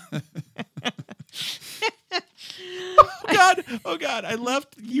 Oh God, I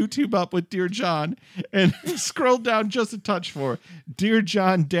left YouTube up with Dear John and scrolled down just a touch for Dear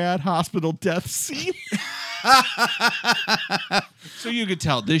John Dad Hospital Death Scene. So you could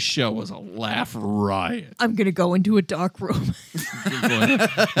tell this show was a laugh riot. I'm gonna go into a dark room. You're gonna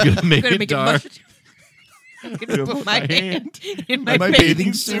make I'm it gonna dark. I'm gonna put my hand in my, My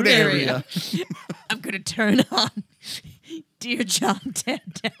bathing suit area. I'm gonna turn on Dear John Dad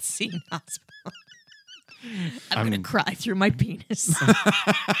Death Scene Hospital. I'm gonna cry through my penis.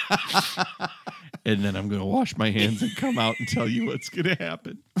 And then I'm going to wash my hands and come out and tell you what's going to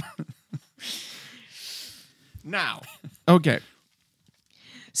happen. Now, okay.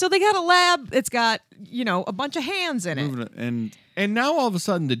 So they got a lab. It's got, a bunch of hands in it. And now all of a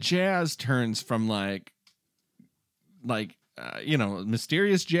sudden the jazz turns from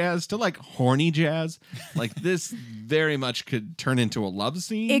mysterious jazz to like horny jazz. Like this very much could turn into a love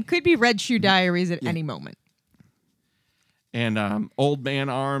scene. It could be Red Shoe Diaries at any moment. And old man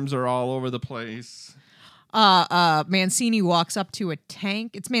arms are all over the place. Mancini walks up to a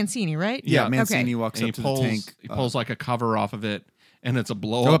tank. It's Mancini, right? yeah, Mancini walks And up to pulls, the tank. He pulls like a cover off of it, and it's a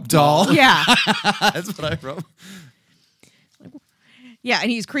blow-up doll. Yeah. That's what I wrote. Yeah, and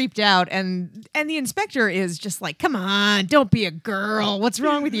he's creeped out, and the inspector is just like, "Come on, don't be a girl. What's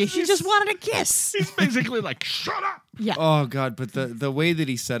wrong with you? She just wanted a kiss." He's basically like, shut up. Yeah. Oh God! But the way that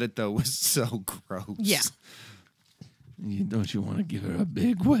he said it though was so gross. Yeah. Don't you want to give her a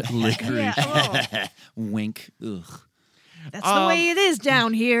big wet licorice? Yeah. Wink. Ugh. That's the way it is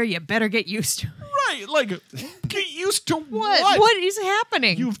down here. You better get used to it. Right, like, get used to What? What is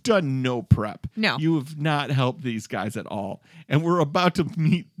happening? You've done no prep. No. You have not helped these guys at all. And we're about to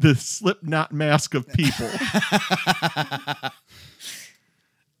meet the Slipknot mask of people.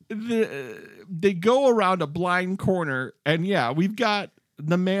 They go around a blind corner, and yeah, we've got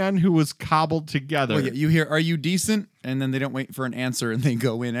the man who was cobbled together. Well, yeah, you hear, "Are you decent?" And then they don't wait for an answer, and they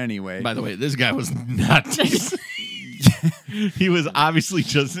go in anyway. By the way, this guy was not decent. He was obviously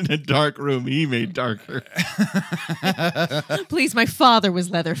just in a dark room he made darker. Please, my father was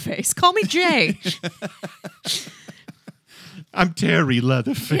Leatherface. Call me Jay. I'm Terry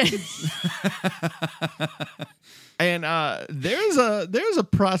Leatherface. And there's a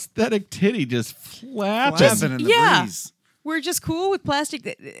prosthetic titty just flapping. Flapping in the Yeah. breeze. We're just cool with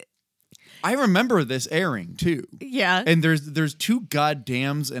plastic. I remember this airing too. Yeah. And there's 2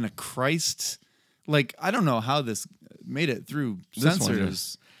 goddams and a Christ. Like, I don't know how this made it through This one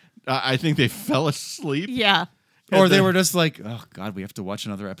censors. I think they fell asleep. Yeah. Or they were just like, oh God, we have to watch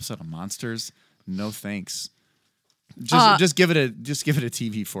another episode of Monsters. No thanks. Just give it a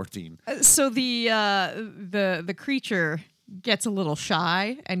TV 14. So the creature gets a little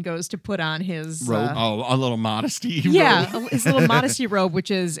shy and goes to put on his Robe. A little modesty. yeah, robe. his little modesty robe, which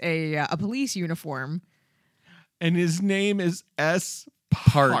is a police uniform. And his name is S.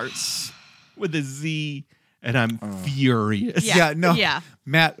 Parts. with a Z, and I'm furious. Yeah. No. Yeah.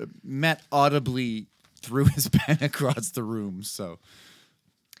 Matt audibly threw his pen across the room. So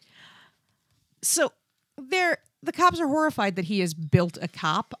the cops are horrified that he has built a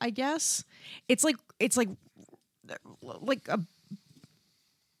cop, I guess. It's like a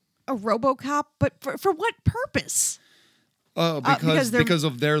RoboCop, but for what purpose? because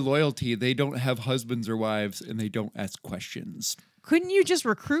of their loyalty, they don't have husbands or wives, and they don't ask questions. Couldn't you just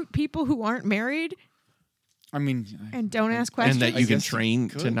recruit people who aren't married I mean, and don't ask questions? And that you can guess train you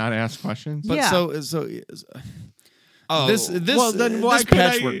to could. not ask questions. but Yeah. so Oh, this well, then why this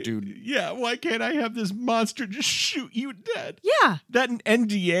can't patchwork dude. Yeah, why can't I have this monster just shoot you dead? Yeah. That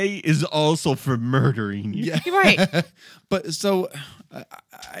NDA is also for murdering you. Yeah. You're right. But so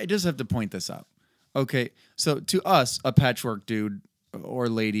I just have to point this out. Okay, so to us, a patchwork dude or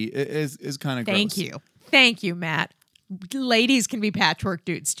lady is kind of gross. Thank you, Matt. Ladies can be patchwork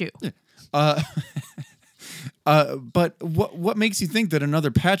dudes too. But what makes you think that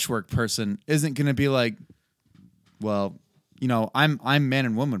another patchwork person isn't going to be like, well, you know, I'm man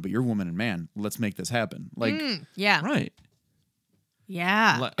and woman, but you're woman and man. Let's make this happen. Like, Yeah. Right.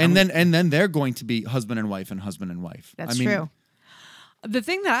 Yeah. and then they're going to be husband and wife and husband and wife. That's I mean, true. The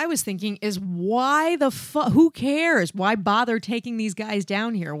thing that I was thinking is why the fuck? Who cares? Why bother taking these guys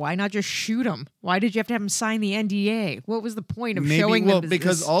down here? Why not just shoot them? Why did you have to have them sign the NDA? What was the point of showing them?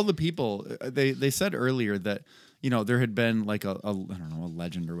 Because all the people they said earlier that, you know, there had been like a I don't know, a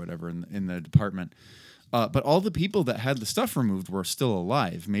legend or whatever in the department. But all the people that had the stuff removed were still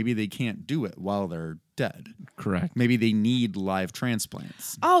alive. Maybe they can't do it while they're dead. Correct. Maybe they need live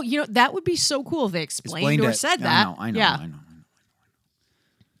transplants. Oh, you know, that would be so cool if they explained or it. said that. I know. Yeah. I know.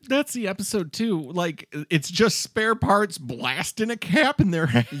 That's the episode too. Like it's just spare parts blasting a cap in their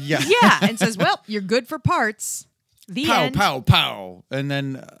head. Yeah. Yeah, and says, "Well, you're good for parts." The Pow, end. pow, pow. And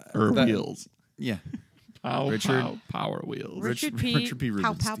then Or that- wheels. Yeah. Pow, Richard- pow, power wheels. Richard P. Richard P. Pow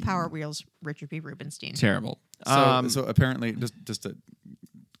Rubenstein. pow power wheels. Richard P. Rubenstein. Terrible. So apparently, just to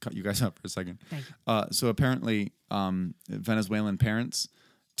cut you guys up for a second. Thank So apparently, Venezuelan parents,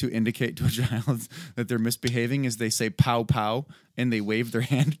 to indicate to a child that they're misbehaving, is they say "pow pow" and they wave their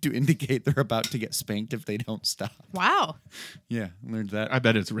hand to indicate they're about to get spanked if they don't stop. Wow. Yeah, learned that. I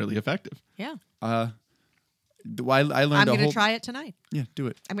bet it's really effective. Yeah. I learned I'm a going to whole. try it tonight. Yeah, do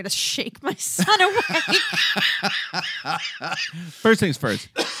it. I'm going to shake my son awake. First things first,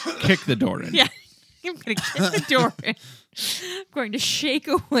 kick the door in. Yeah. I'm going to kick the door in. I'm going to shake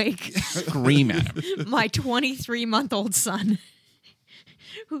awake Scream at him. my 23-month-old son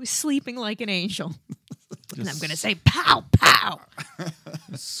who's sleeping like an angel. And I'm going to say, pow, pow.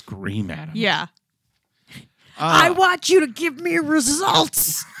 Scream at him. Yeah. I want you to give me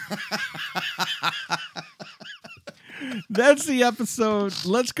results. That's the episode.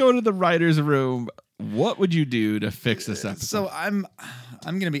 Let's go to the writer's room. What would you do to fix this episode? So I'm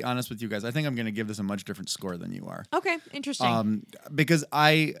gonna be honest with you guys. I think I'm gonna give this a much different score than you are. Okay, interesting. Because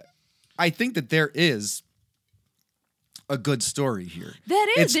I think that there is a good story here.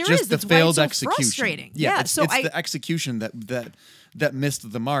 That is, it's there just is. the That's why failed it's so execution. frustrating. Yeah, Yeah, it's, so it's I- the execution that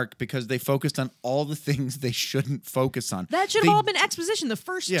missed the mark because they focused on all the things they shouldn't focus on. That should They- have all been exposition. The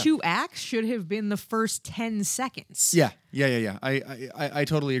first Yeah. 2 acts should have been the first 10 seconds. Yeah. I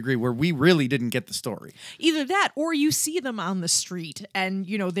totally agree. Where we really didn't get the story. Either that or you see them on the street and,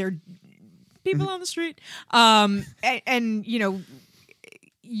 you know, they're people Mm-hmm. on the street. And, you know,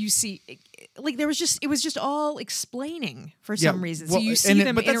 you see, like, it was just all explaining for some reason. So well, you and see it-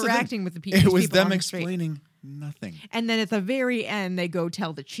 them but that's the thing. interacting with the people. It these was people on them the street. explaining nothing. And then at the very end, they go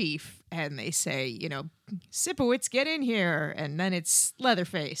tell the chief and they say, you know, Sipowicz, get in here. And then it's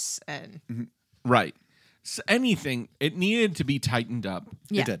Leatherface. And Right. So anything, it needed to be tightened up.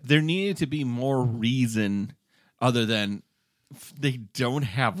 yeah. It did. There needed to be more reason other than they don't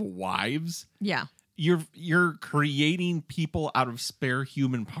have wives. Yeah. You're creating people out of spare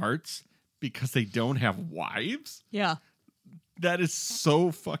human parts because they don't have wives? Yeah. That is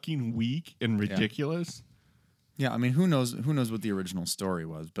so fucking weak and ridiculous. Yeah, I mean, who knows what the original story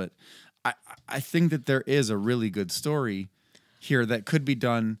was, but I think that there is a really good story here that could be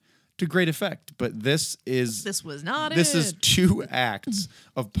done to great effect, but this was not this it. is 2 acts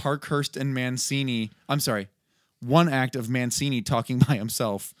of Parkhurst and Mancini. I'm sorry, 1 act of Mancini talking by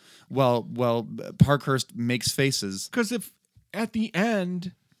himself while Parkhurst makes faces. Because if at the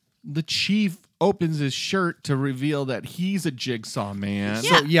end the chief opens his shirt to reveal that he's a jigsaw man.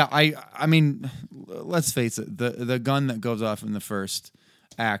 Yeah. So yeah, I mean, let's face it, the gun that goes off in the first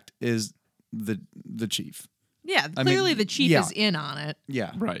act is the chief. Yeah, I clearly mean, the chief yeah. is in on it.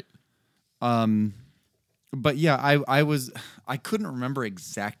 Yeah. Right. But yeah, I couldn't remember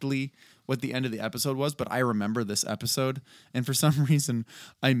exactly what the end of the episode was, but I remember this episode, and for some reason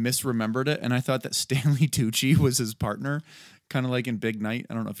I misremembered it, and I thought that Stanley Tucci was his partner, kind of like in Big Night.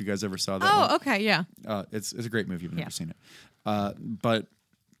 I don't know if you guys ever saw that. Oh, one. okay, yeah. It's a great movie. You've never Yeah. seen it, but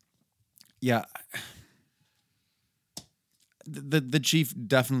yeah, the chief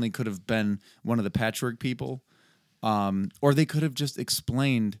definitely could have been one of the patchwork people, or they could have just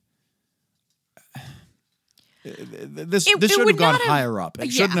explained. This It should have would gone not have- higher up. It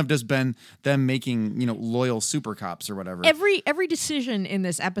yeah. shouldn't have just been them making loyal super cops or whatever. Every decision in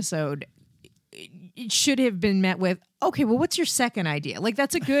this episode, it should have been met with, okay, well, what's your second idea? Like,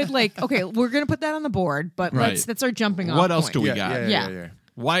 that's a good, okay, we're going to put that on the board, but Right. that's our jumping off What else point. do we yeah, got? Yeah.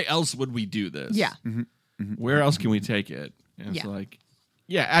 Why else would we do this? Yeah. Where else can we take it? And it's Yeah. like,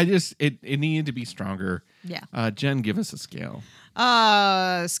 yeah, I just it needed to be stronger. Yeah. Jen, give us a scale.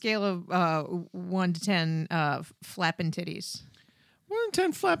 Scale of 1 to 10 flapping titties. 1 to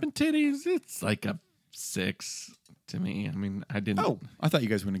 10 flapping titties. It's like a 6 to me. I mean, I didn't. Oh, I thought you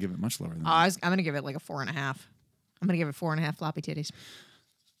guys were going to give it much lower than that. I'm going to give it like a 4.5. I'm going to give it 4.5 floppy titties.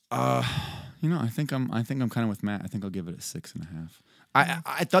 I think I'm kind of with Matt. I think I'll give it a 6.5.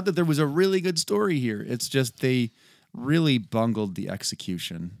 I thought that there was a really good story here. It's just they really bungled the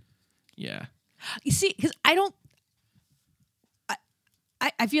execution. Yeah. You see, because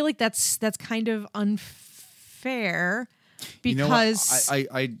I feel like that's kind of unfair because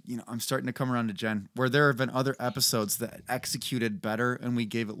I'm starting to come around to Jen, where there have been other episodes that executed better and we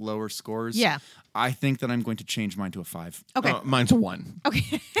gave it lower scores. Yeah. I think that I'm going to change mine to a 5. okay. Mine's a 1.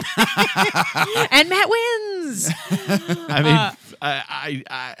 Okay. And Matt wins. I mean,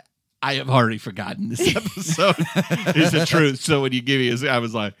 I have already forgotten this episode. Is the truth. So when you give me I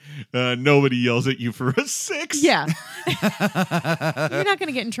was like, nobody yells at you for a 6. Yeah. You're not going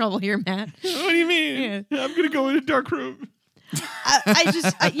to get in trouble here, Matt. What do you mean? I'm going to go in a dark room.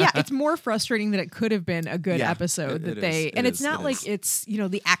 It's more frustrating that it could have been a good Yeah, episode it that they, is, and it it's is, not it like is. it's,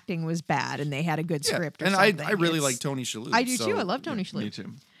 the acting was bad and they had a good script or and something. I really It's- like Tony Shalhoub. I do so- too. I love Tony Shalhoub. Me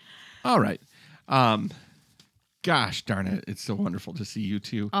too. All right. Gosh darn it. It's so wonderful to see you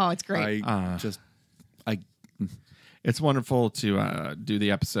two. Oh, it's great. It's wonderful to do the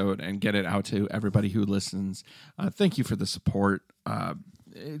episode and get it out to everybody who listens. Thank you for the support.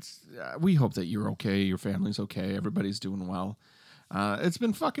 We hope that you're okay, your family's okay, everybody's doing well. It's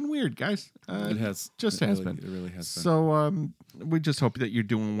been fucking weird, guys. It has. Just It has really- been. it really has been. So we just hope that you're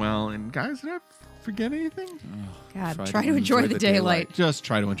doing well. And guys, did I forget anything? God, try to enjoy the daylight. Just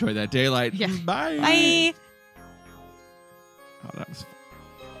try to enjoy that daylight. Yeah. Bye. Bye. Oh, that was fun.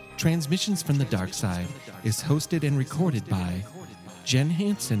 Transmissions from the Dark Side is hosted and recorded by Jen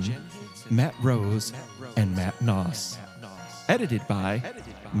Hansen, Matt Rose, and Matt Noss. Edited by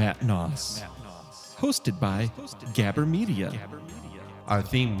Matt Noss. Hosted by Gabber Media. Our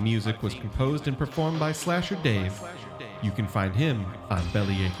theme music was composed and performed by Slasher Dave. You can find him on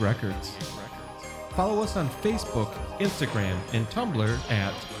Bellyache Records. Follow us on Facebook, Instagram, and Tumblr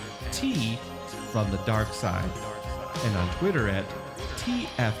at T from the Dark Side, and on Twitter at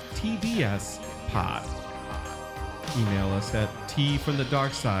TFTBS Pod. Email us at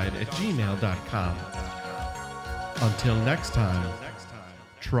tfromthedarkside@gmail.com. Until next time,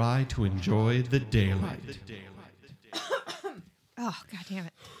 try to enjoy the daylight. Oh, God damn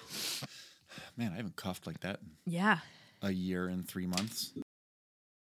it. Man, I haven't coughed like that in Yeah. a year and 3 months.